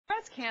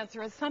Breast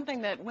cancer is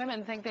something that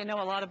women think they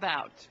know a lot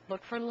about.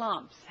 Look for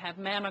lumps, have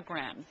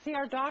mammograms, see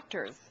our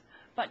doctors.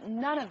 But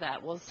none of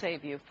that will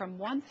save you from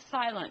one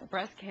silent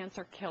breast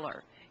cancer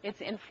killer. It's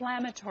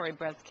inflammatory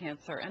breast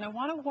cancer, and I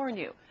want to warn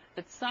you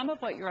that some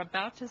of what you're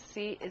about to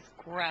see is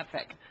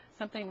graphic,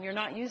 something you're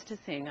not used to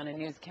seeing on a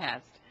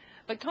newscast.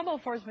 But Como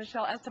 4's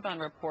Michelle Esteban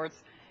reports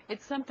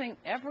it's something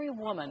every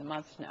woman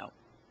must know.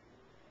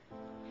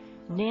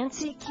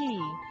 Nancy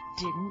Key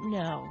didn't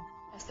know.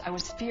 I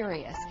was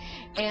furious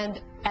and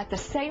at the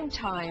same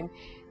time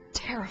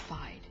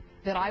terrified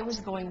that I was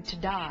going to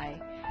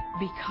die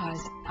because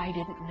I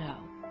didn't know.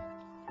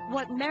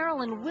 What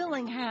Marilyn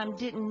Willingham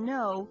didn't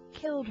know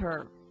killed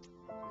her.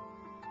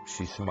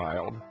 She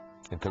smiled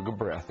and took a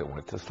breath and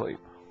went to sleep.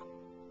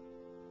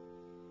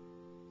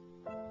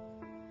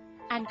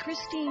 And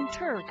Christine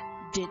Turk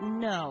didn't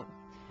know.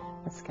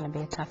 It's going to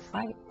be a tough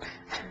fight.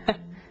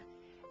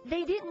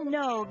 They didn't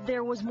know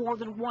there was more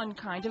than one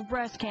kind of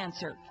breast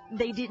cancer.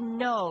 They didn't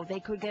know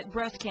they could get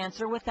breast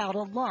cancer without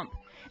a lump.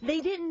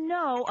 They didn't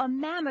know a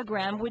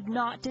mammogram would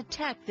not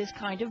detect this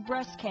kind of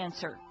breast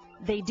cancer.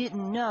 They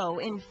didn't know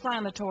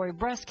inflammatory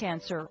breast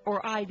cancer,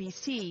 or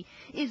IBC,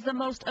 is the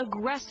most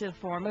aggressive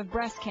form of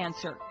breast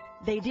cancer.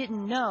 They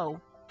didn't know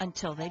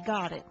until they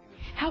got it.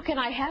 How can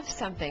I have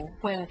something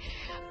when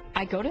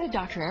I go to the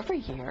doctor every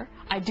year,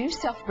 I do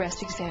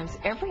self-breast exams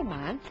every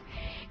month,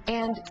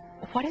 and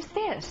what is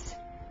this?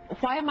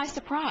 Why am I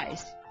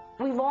surprised?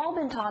 We've all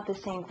been taught the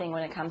same thing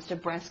when it comes to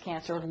breast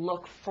cancer: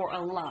 look for a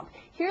lump.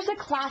 Here's a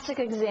classic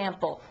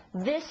example.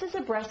 This is a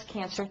breast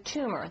cancer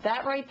tumor.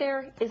 That right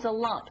there is a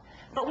lump.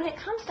 But when it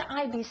comes to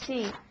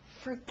IBC,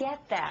 forget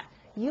that.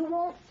 You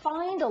won't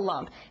find a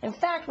lump. In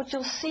fact, what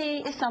you'll see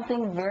is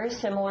something very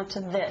similar to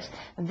this.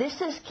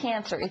 This is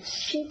cancer. It's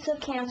sheets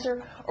of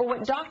cancer, or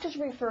what doctors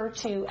refer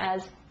to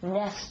as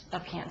nests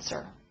of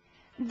cancer.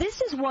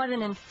 This is what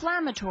an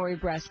inflammatory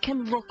breast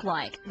can look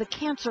like. The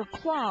cancer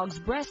clogs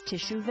breast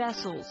tissue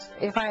vessels.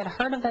 If I had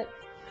heard of it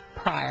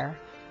prior,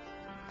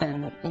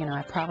 then,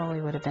 I probably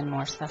would have been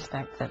more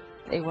suspect that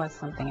it was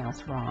something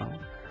else wrong,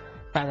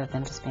 rather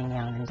than just being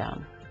young and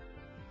dumb.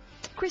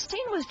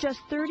 Christine was just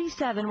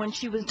 37 when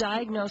she was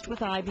diagnosed with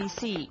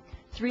IBC,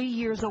 3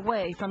 years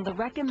away from the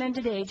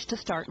recommended age to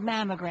start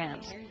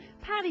mammograms.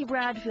 Patty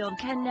Bradfield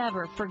can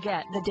never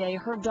forget the day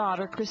her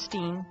daughter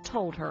Christine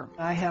told her.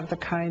 I have the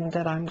kind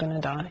that I'm going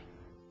to die.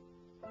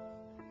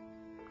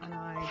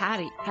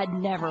 Patty had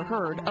never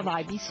heard of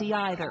IBC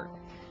either.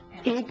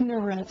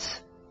 Ignorance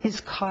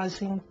is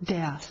causing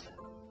death.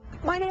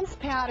 My name's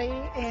Patty,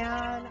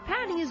 and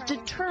Patty is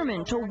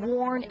determined to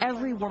warn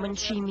every woman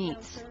she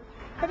meets.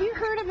 Have you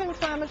heard of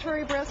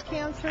inflammatory breast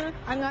cancer?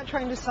 I'm not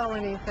trying to sell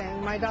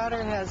anything. My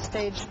daughter has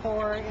stage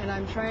 4, and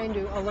I'm trying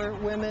to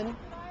alert women.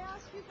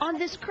 On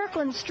this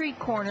Kirkland Street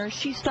corner,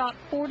 she stopped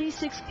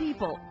 46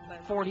 people.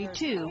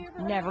 42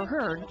 never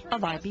heard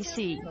of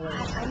IBC.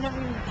 I've never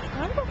even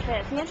heard of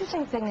it. The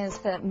interesting thing is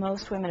that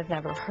most women have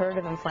never heard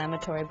of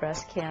inflammatory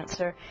breast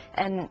cancer,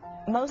 and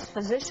most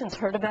physicians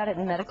heard about it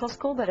in medical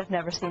school but have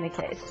never seen a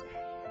case.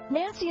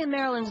 Nancy and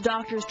Marilyn's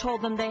doctors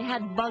told them they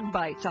had bug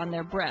bites on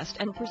their breast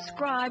and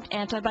prescribed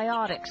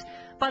antibiotics.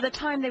 By the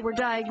time they were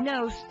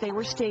diagnosed, they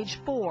were stage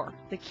 4.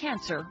 The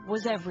cancer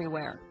was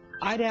everywhere.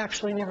 I'd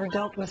actually never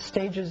dealt with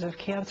stages of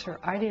cancer.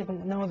 I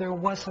didn't know there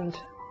wasn't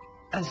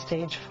a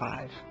stage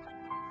 5.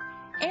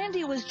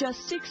 Andy was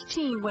just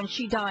 16 when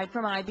she died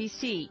from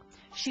IBC.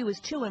 She was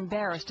too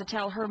embarrassed to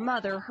tell her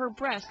mother her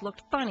breast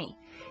looked funny.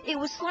 It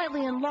was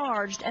slightly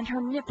enlarged and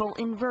her nipple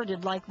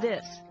inverted like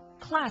this.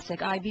 Classic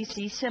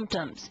IBC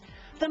symptoms.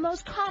 The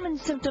most common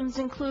symptoms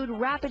include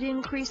rapid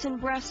increase in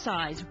breast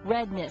size,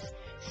 redness,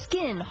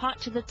 skin hot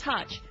to the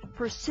touch,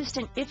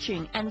 persistent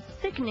itching, and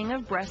thickening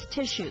of breast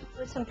tissue.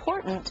 It's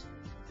important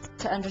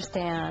to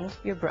understand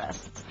your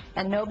breasts,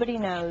 and nobody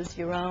knows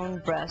your own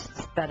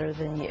breasts better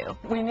than you.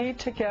 We need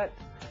to get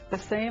the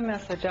same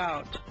message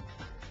out,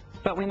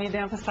 but we need to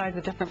emphasize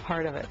a different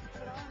part of it.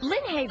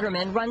 Lynn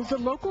Hagerman runs the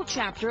local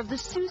chapter of the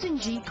Susan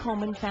G.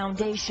 Komen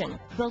Foundation,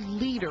 the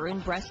leader in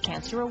breast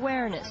cancer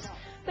awareness.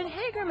 But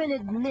Hagerman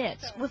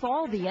admits, with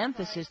all the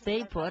emphasis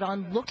they put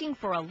on looking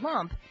for a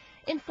lump,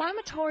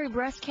 inflammatory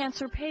breast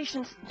cancer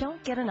patients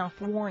don't get enough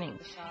warning.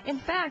 In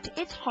fact,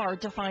 it's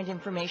hard to find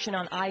information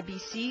on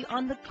IBC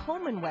on the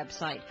Komen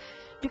website.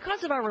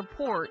 Because of our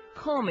report,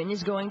 Komen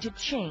is going to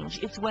change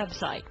its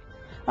website.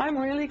 I'm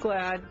really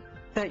glad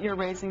that you're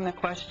raising the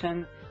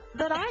question.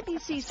 But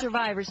IBC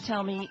survivors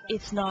tell me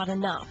it's not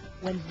enough.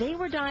 When they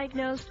were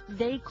diagnosed,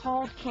 they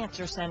called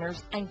cancer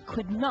centers and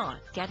could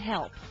not get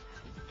help.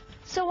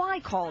 So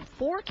I called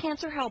 4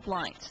 cancer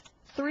helplines.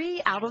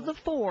 3 out of the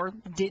 4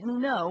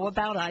 didn't know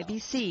about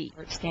IBC.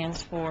 It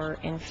stands for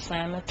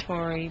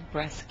inflammatory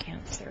breast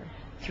cancer.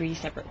 3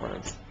 separate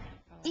words.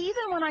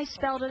 Even when I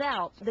spelled it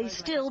out, they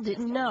still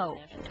didn't know.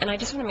 And I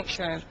just want to make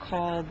sure I've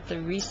called the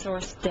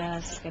resource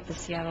desk at the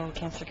Seattle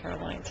Cancer Care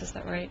Alliance. Is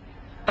that right?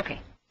 Okay.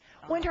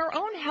 When her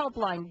own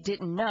helpline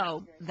didn't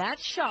know, that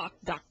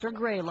shocked Dr.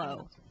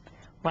 Graylow.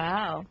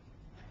 Wow.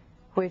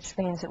 Which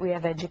means that we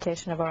have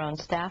education of our own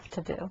staff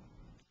to do.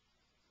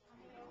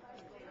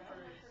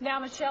 Now,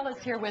 Michelle is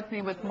here with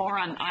me with more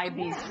on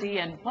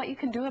IBC and what you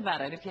can do about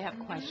it if you have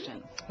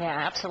questions. Yeah,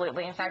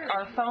 absolutely. In fact,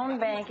 our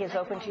phone bank is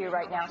open to you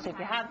right now, so if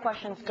you have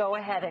questions, go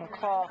ahead and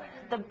call.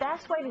 The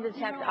best way to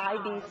detect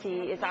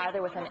IBC is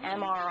either with an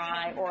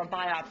MRI or a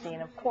biopsy,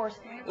 and of course,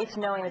 it's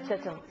knowing the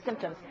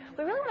symptoms.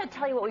 We really want to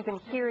tell you what we've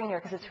been hearing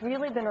here because it's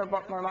really been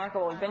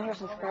remarkable. We've been here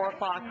since 4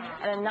 o'clock,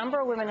 and a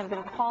number of women have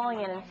been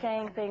calling in and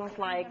saying things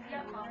like,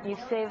 "You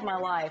saved my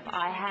life.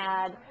 I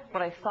had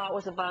what I thought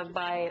was a bug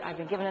bite. I've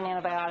been given an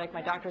antibiotic.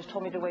 My doctor's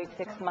told me to wait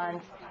 6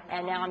 months,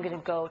 and now I'm going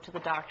to go to the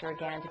doctor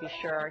again to be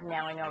sure.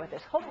 Now I know about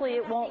this." Hopefully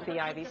it won't be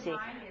IBC.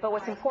 But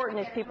what's important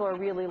is people are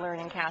really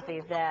learning,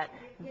 Kathy, that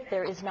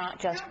there is not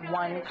just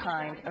one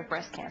kind of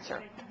breast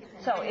cancer.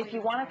 So if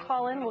you want to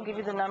call in, we'll give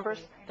you the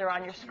numbers. They're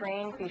on your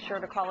screen. Be sure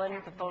to call in.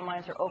 The phone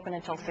lines are open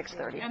until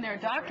 6:30. And there are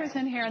doctors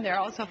in here, and there are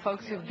also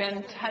folks who've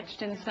been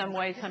touched in some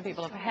way. Some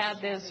people have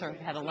had this or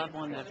had a loved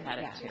one that have had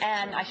it too.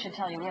 And I should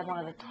tell you, we have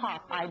one of the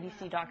top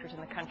IBC doctors in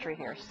the country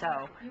here, so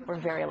we're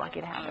very lucky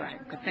to have her. All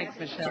right. Good. Thanks,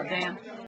 Michelle. Dan?